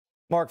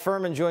Mark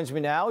Fuhrman joins me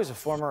now. He's a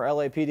former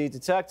LAPD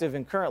detective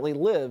and currently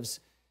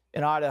lives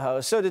in Idaho.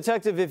 So,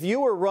 Detective, if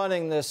you were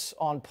running this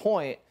on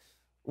point,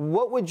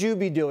 what would you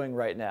be doing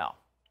right now?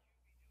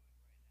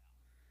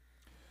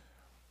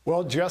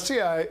 Well,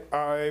 Jesse,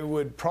 I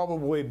would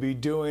probably be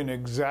doing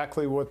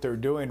exactly what they're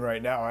doing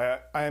right now.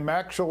 I'm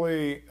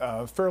actually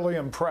fairly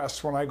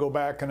impressed when I go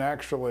back and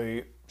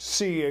actually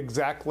see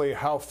exactly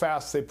how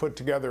fast they put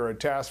together a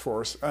task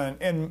force.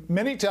 And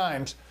many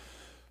times,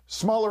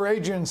 smaller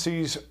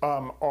agencies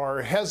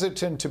are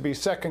hesitant to be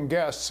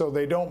second-guessed, so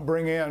they don't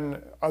bring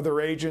in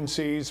other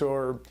agencies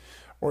or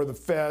the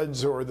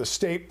feds or the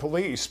state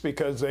police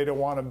because they don't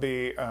want to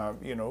be,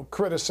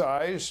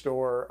 criticized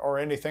or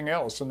anything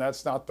else, and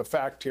that's not the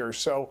fact here.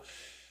 So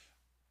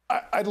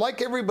I'd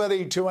like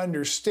everybody to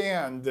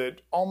understand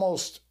that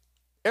almost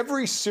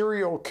every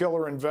serial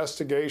killer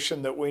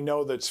investigation that we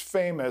know that's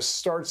famous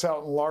starts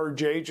out in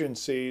large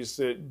agencies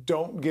that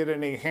don't get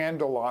any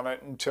handle on it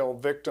until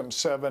victim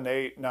 7,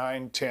 8,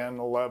 9, 10,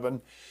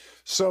 11.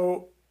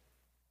 So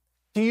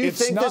do you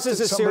think this is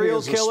a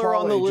serial killer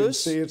on the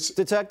loose,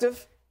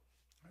 Detective?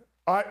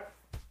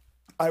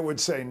 I would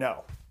say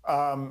no.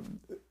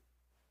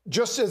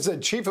 Just as the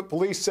chief of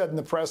police said in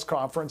the press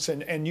conference,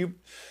 and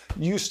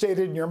you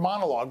stated in your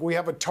monologue, we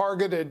have a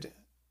targeted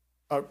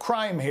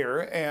crime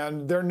here,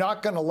 and they're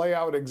not going to lay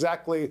out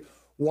exactly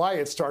why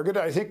it's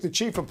targeted. I think the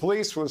chief of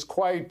police was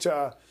quite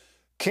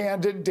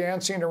candid,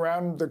 dancing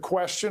around the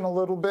question a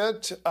little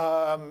bit.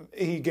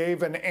 He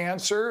gave an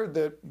answer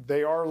that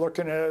they are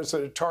looking at it as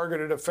a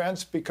targeted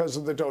offense because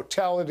of the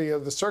totality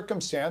of the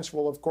circumstance.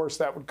 Well, of course,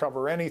 that would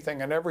cover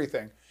anything and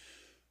everything.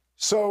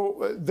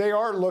 So they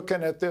are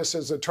looking at this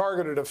as a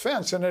targeted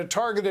offense, and a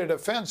targeted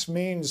offense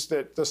means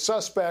that the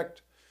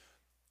suspect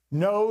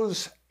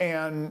knows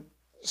and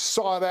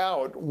sought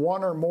out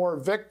one or more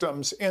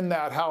victims in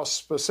that house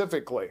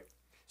specifically.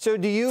 So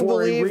do you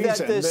believe that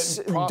this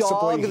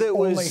dog that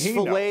was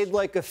filleted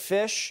like a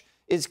fish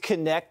is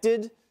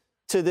connected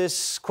to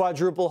this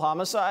quadruple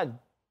homicide?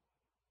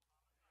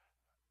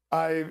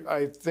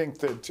 I think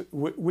that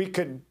we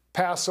could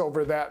pass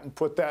over that and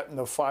put that in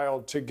the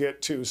file to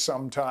get to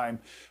sometime.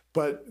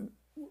 But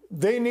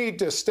they need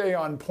to stay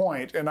on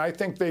point, and I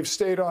think they've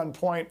stayed on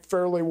point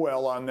fairly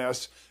well on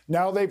this.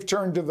 Now they've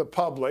turned to the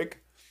public.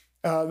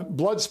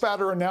 Blood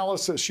spatter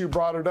analysis, you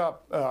brought it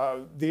up.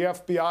 The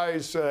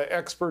FBI's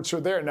experts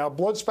are there. Now,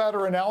 blood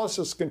spatter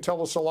analysis can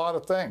tell us a lot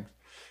of things.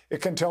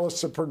 It can tell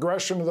us the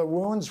progression of the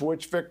wounds,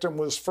 which victim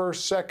was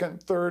first,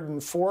 second, third,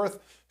 and fourth.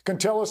 It can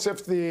tell us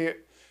if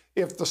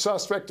the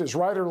suspect is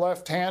right or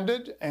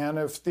left-handed, and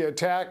if the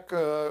attack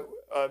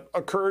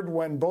occurred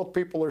when both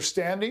people are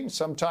standing,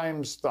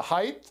 sometimes the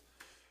height.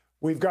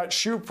 We've got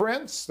shoe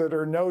prints that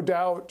are no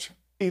doubt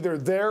either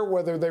there,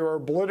 whether they were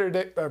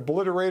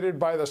obliterated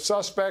by the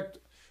suspect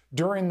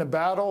during the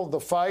battle, the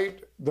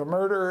fight, the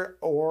murder,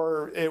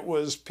 or it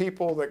was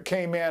people that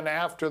came in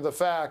after the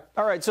fact.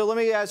 All right, so let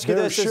me ask you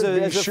this as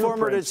a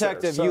former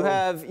detective.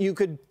 You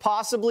could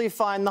possibly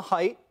find the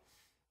height,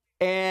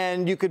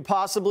 and you could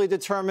possibly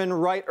determine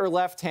right or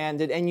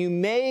left-handed, and you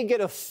may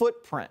get a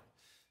footprint.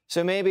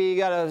 So maybe you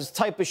got a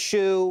type of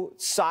shoe,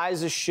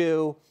 size of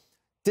shoe.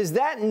 Does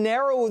that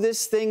narrow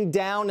this thing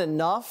down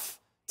enough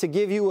to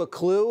give you a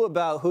clue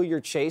about who you're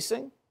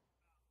chasing?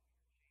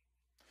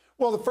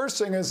 Well, the first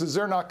thing is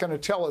they're not going to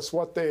tell us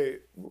what they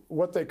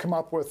come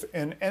up with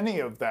in any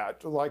of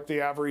that. Like the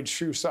average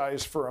shoe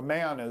size for a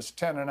man is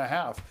 10 and a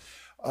half.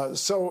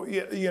 So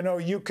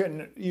you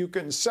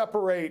can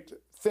separate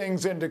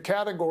things into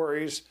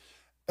categories,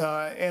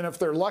 and if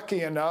they're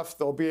lucky enough,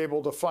 they'll be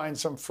able to find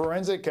some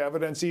forensic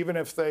evidence, even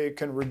if they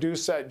can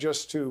reduce that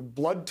just to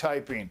blood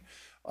typing,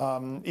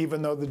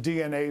 even though the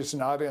DNA is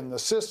not in the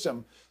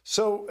system.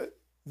 So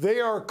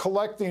they are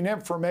collecting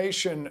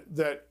information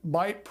that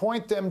might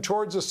point them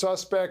towards a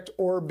suspect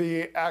or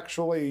be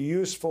actually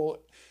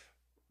useful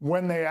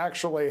when they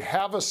actually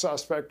have a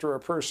suspect or a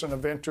person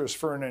of interest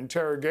for an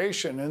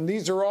interrogation. And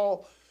these are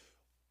all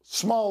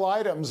small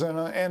items. And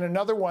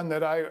another one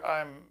that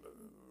I'm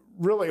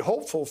really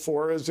hopeful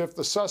for is if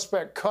the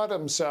suspect cut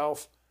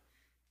himself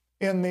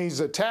in these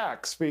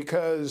attacks,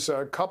 because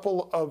a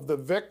couple of the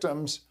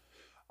victims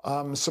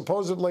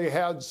supposedly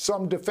had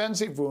some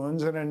defensive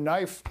wounds, and in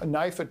knife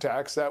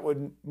attacks that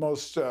would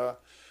most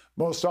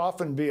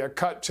often be a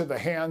cut to the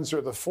hands or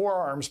the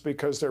forearms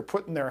because they're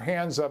putting their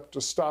hands up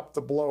to stop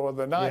the blow of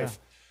the knife.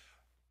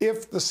 Yeah.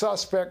 If the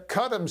suspect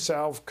cut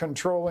himself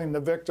controlling the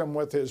victim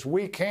with his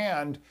weak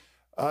hand,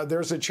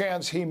 there's a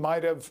chance he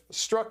might have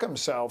struck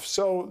himself.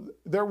 So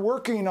they're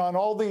working on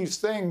all these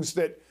things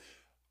that,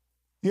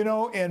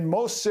 in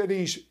most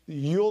cities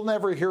you'll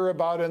never hear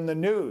about in the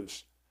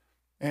news.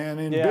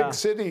 And in big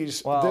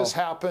cities, this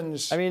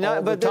happens all the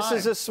time. But this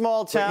is a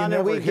small town,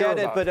 and we get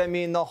it. But,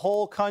 the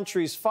whole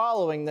country's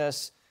following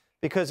this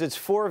because it's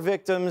 4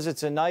 victims.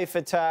 It's a knife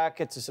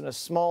attack. It's in a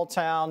small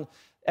town.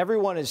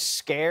 Everyone is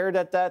scared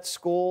at that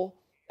school.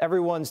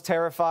 Everyone's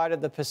terrified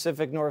at the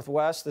Pacific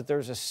Northwest that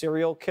there's a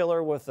serial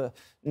killer with a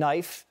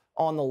knife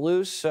on the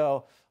loose.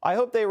 So I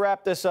hope they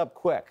wrap this up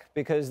quick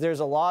because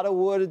there's a lot of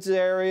woods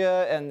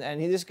area, and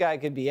this guy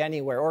could be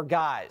anywhere, or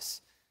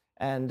guys.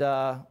 And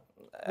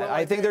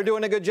I think they're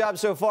doing a good job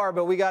so far,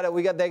 but they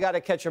got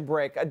to catch a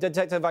break.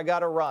 Detective, I got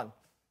to run.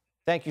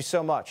 Thank you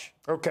so much.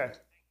 Okay,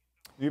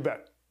 you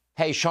bet.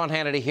 Hey, Sean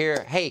Hannity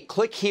here. Hey,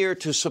 click here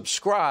to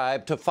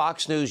subscribe to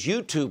Fox News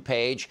YouTube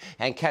page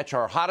and catch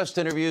our hottest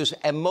interviews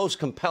and most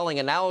compelling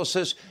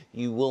analysis.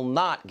 You will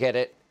not get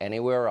it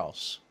anywhere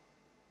else.